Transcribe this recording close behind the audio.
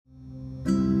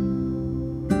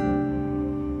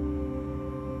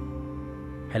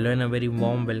Hello and a very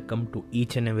warm welcome to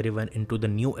each and everyone into the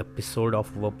new episode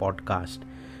of our podcast।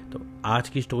 तो आज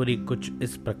की story कुछ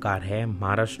इस प्रकार है।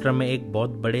 महाराष्ट्र में एक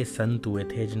बहुत बड़े संत हुए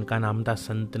थे जिनका नाम था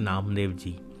संत नामदेव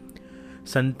जी।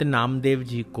 संत नामदेव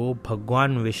जी को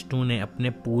भगवान विष्णु ने अपने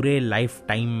पूरे लाइफ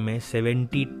टाइम में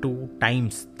 72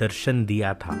 टाइम्स दर्शन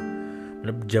दिया था।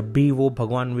 मतलब जब भी वो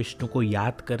भगवान विष्णु को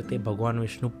याद करते, भगवान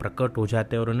विष्णु प्रकट हो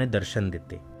जाते और उन्हें दर्शन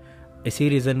देते। इसी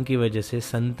रीज़न की वजह से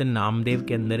संत नामदेव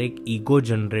के अंदर एक ईगो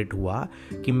जनरेट हुआ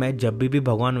कि मैं जब भी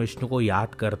भगवान विष्णु को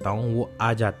याद करता हूँ वो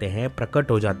आ जाते हैं,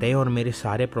 प्रकट हो जाते हैं और मेरे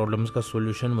सारे प्रॉब्लम्स का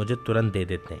सोल्यूशन मुझे तुरंत दे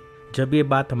देते हैं। जब ये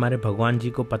बात हमारे भगवान जी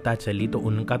को पता चली तो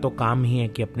उनका तो काम ही है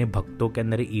कि अपने भक्तों के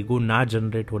अंदर ईगो ना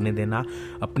जनरेट होने देना,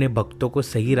 अपने भक्तों को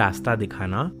सही रास्ता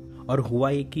दिखाना। और हुआ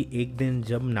ये कि एक दिन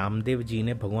जब नामदेव जी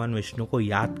ने भगवान विष्णु को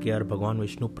याद किया और भगवान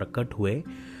विष्णु प्रकट हुए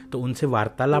तो उनसे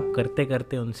वार्तालाप करते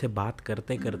करते, उनसे बात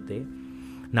करते करते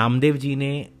नामदेव जी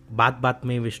ने बात बात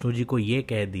में विष्णु जी को ये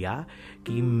कह दिया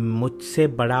कि मुझसे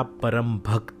बड़ा परम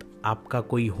भक्त आपका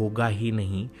कोई होगा ही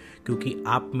नहीं, क्योंकि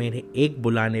आप मेरे एक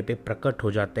बुलाने पे प्रकट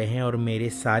हो जाते हैं और मेरे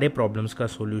सारे प्रॉब्लम्स का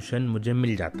सॉल्यूशन मुझे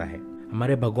मिल जाता है।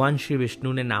 हमारे भगवान श्री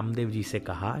विष्णु ने नामदेव जी से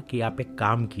कहा कि आप एक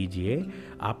काम कीजिए,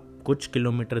 आप कुछ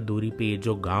किलोमीटर दूरी पे ये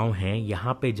जो गांव है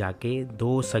यहाँ पे जाके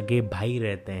 2 सगे भाई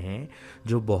रहते हैं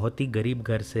जो बहुत ही गरीब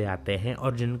घर से आते हैं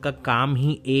और जिनका काम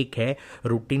ही एक है,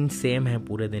 रूटीन सेम है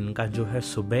पूरे दिन का, जो है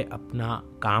सुबह अपना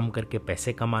काम करके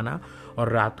पैसे कमाना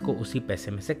और रात को उसी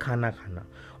पैसे में से खाना खाना,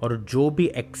 और जो भी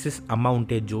एक्सेस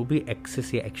अमाउंट है, जो भी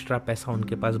एक्सेस या एक्स्ट्रा पैसा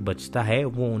उनके पास बचता है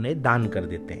वो उन्हें दान कर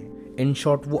देते हैं। इन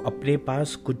शॉर्ट वो अपने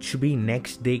पास कुछ भी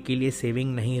नेक्स्ट डे के लिए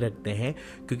सेविंग नहीं रखते हैं,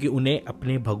 क्योंकि उन्हें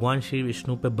अपने भगवान श्री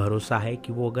विष्णु पे भरोसा है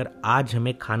कि वो अगर आज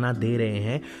हमें खाना दे रहे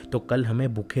हैं तो कल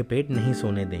हमें भूखे पेट नहीं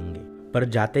सोने देंगे। पर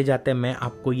जाते जाते मैं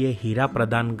आपको ये हीरा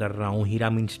प्रदान कर रहा हूँ, हीरा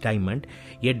मीन्स डायमंड।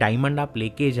 ये डायमंड आप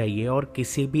लेके जाइए और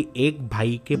किसी भी एक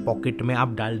भाई के पॉकेट में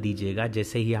आप डाल दीजिएगा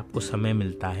जैसे ही आपको समय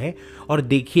मिलता है, और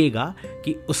देखिएगा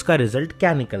कि उसका रिजल्ट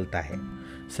क्या निकलता है।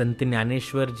 संत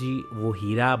ज्ञानेश्वर जी वो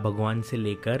हीरा भगवान से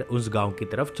लेकर उस गांव की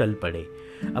तरफ चल पड़े।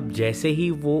 अब जैसे ही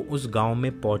वो उस गांव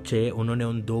में पहुंचे, उन्होंने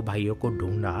उन 2 भाइयों को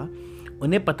ढूंढा।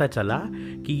 उन्हें पता चला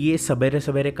कि ये सवेरे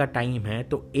सवेरे का टाइम है,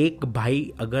 तो एक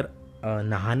भाई अगर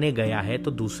नहाने गया है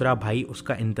तो दूसरा भाई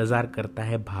उसका इंतज़ार करता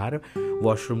है बाहर,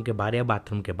 वॉशरूम के बाहर या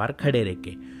बाथरूम के बाहर खड़े रह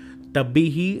के। तभी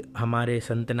ही हमारे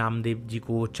संत नामदेव जी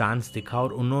को वो चांस दिखा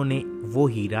और उन्होंने वो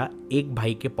हीरा एक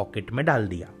भाई के पॉकेट में डाल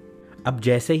दिया। अब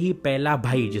जैसे ही पहला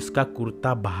भाई, जिसका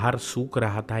कुर्ता बाहर सूख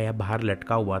रहा था या बाहर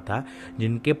लटका हुआ था,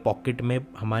 जिनके पॉकेट में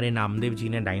हमारे नामदेव जी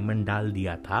ने डायमंड डाल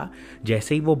दिया था,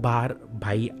 जैसे ही वो बाहर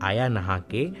भाई आया नहा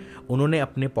के, उन्होंने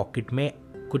अपने पॉकेट में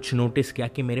कुछ नोटिस किया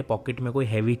कि मेरे पॉकेट में कोई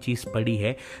हैवी चीज़ पड़ी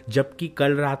है, जबकि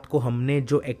कल रात को हमने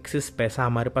जो एक्सेस पैसा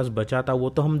हमारे पास बचा था वो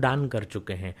तो हम दान कर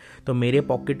चुके हैं, तो मेरे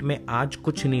पॉकेट में आज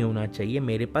कुछ नहीं होना चाहिए,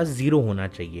 मेरे पास 0 होना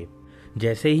चाहिए।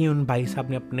 जैसे ही उन भाई साहब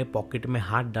ने अपने पॉकेट में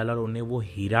हाथ डाला और उन्हें वो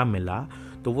हीरा मिला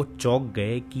तो वो चौंक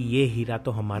गए कि ये हीरा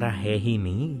तो हमारा है ही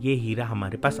नहीं, ये हीरा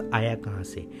हमारे पास आया कहाँ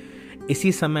से।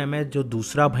 इसी समय में जो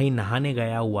दूसरा भाई नहाने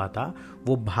गया हुआ था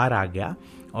वो बाहर आ गया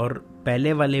और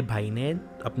पहले वाले भाई ने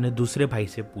अपने दूसरे भाई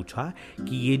से पूछा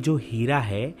कि ये जो हीरा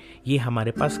है ये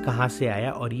हमारे पास कहाँ से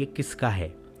आया और ये किसका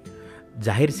है।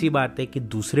 जाहिर सी बात है कि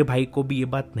दूसरे भाई को भी ये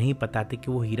बात नहीं पता थी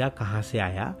कि वो हीरा कहाँ से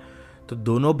आया। तो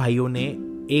दोनों भाइयों ने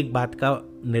एक बात का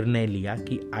निर्णय लिया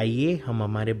कि आइए हम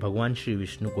हमारे भगवान श्री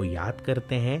विष्णु को याद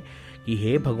करते हैं कि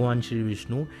हे भगवान श्री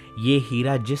विष्णु, ये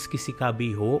हीरा जिस किसी का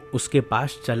भी हो उसके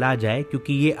पास चला जाए,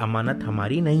 क्योंकि ये अमानत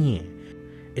हमारी नहीं है।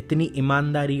 इतनी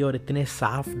ईमानदारी और इतने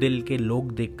साफ दिल के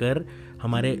लोग देखकर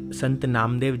हमारे संत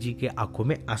नामदेव जी के आंखों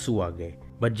में आंसू आ गए।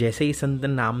 बट जैसे ही संत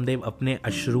नामदेव अपने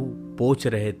अश्रु पोंछ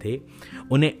रहे थे,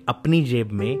 उन्हें अपनी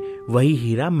जेब में वही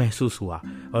हीरा महसूस हुआ,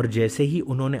 और जैसे ही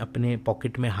उन्होंने अपने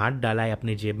पॉकेट में हाथ डाला या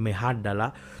अपनी जेब में हाथ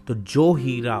डाला तो जो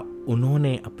हीरा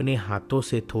उन्होंने अपने हाथों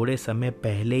से थोड़े समय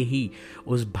पहले ही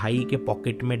उस भाई के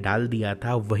पॉकेट में डाल दिया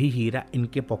था, वही हीरा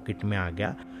इनके पॉकेट में आ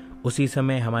गया। उसी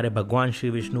समय हमारे भगवान श्री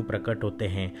विष्णु प्रकट होते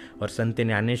हैं और संत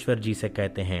ज्ञानेश्वर जी से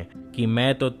कहते हैं कि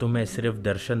मैं तो तुम्हें सिर्फ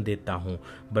दर्शन देता हूँ,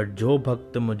 बट जो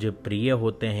भक्त मुझे प्रिय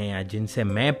होते हैं या जिनसे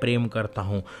मैं प्रेम करता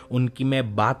हूँ उनकी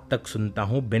मैं बात तक सुनता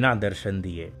हूँ बिना दर्शन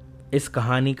दिए। इस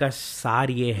कहानी का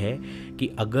सार ये है कि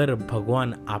अगर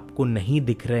भगवान आपको नहीं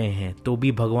दिख रहे हैं तो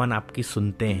भी भगवान आपकी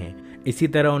सुनते हैं। इसी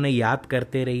तरह उन्हें याद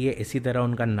करते रहिए, इसी तरह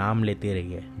उनका नाम लेते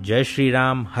रहिए। जय श्री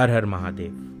राम, हर हर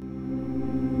महादेव।